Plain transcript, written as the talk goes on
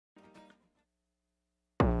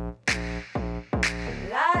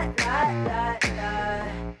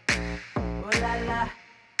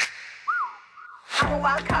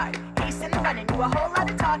wild card. Ace in the running, do a whole lot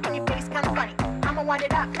of talk and your face kinda funny. I'ma wind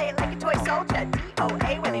it up, play it like a toy soldier.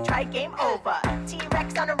 DOA when they try, game over.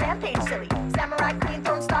 T-Rex on a rampage, silly. Samurai queen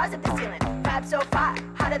throwing stars at the ceiling. Fab so far,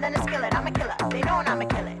 hotter than a skillet. I'm a killer, they know I'ma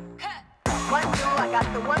kill it. 1, 2, I got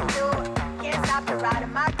the 1, 2. Can't stop the ride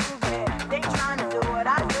in my groove, yeah. They tryna do what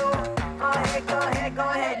I do. Go ahead, go ahead, go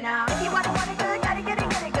ahead now. If you want it good, gotta get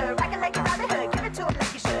it good. Rock it like you're Robin Hood, give it to 'em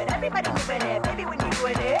like you should. Everybody moving it, baby, when you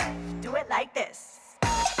doing it, do it like this.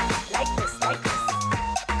 Like this, like this.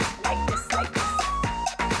 Like this, like this.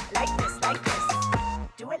 Like this, like this.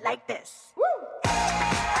 Do it like this. Woo! I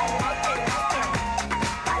like it, like it.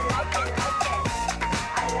 I like it, like it.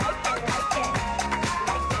 I like it, like it.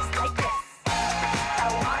 Like this, like this. I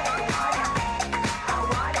want it, want it. I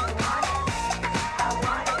want it, want it. I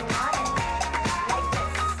want it, want it. Like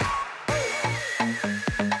this.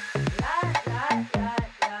 La, la, la,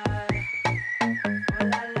 la. Oh,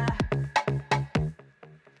 la, la.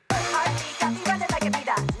 Heartbeat got me running like a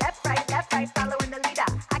meter. Left, right, following the leader.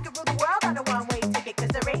 I could rule the world on a one-way ticket, 'cause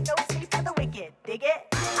there ain't no sleep for the wicked. Dig it?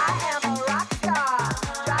 I am a rock star.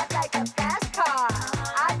 Drive like a fast car.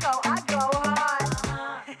 I go hard.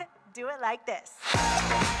 Do it like this.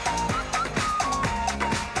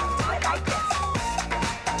 Do it like this.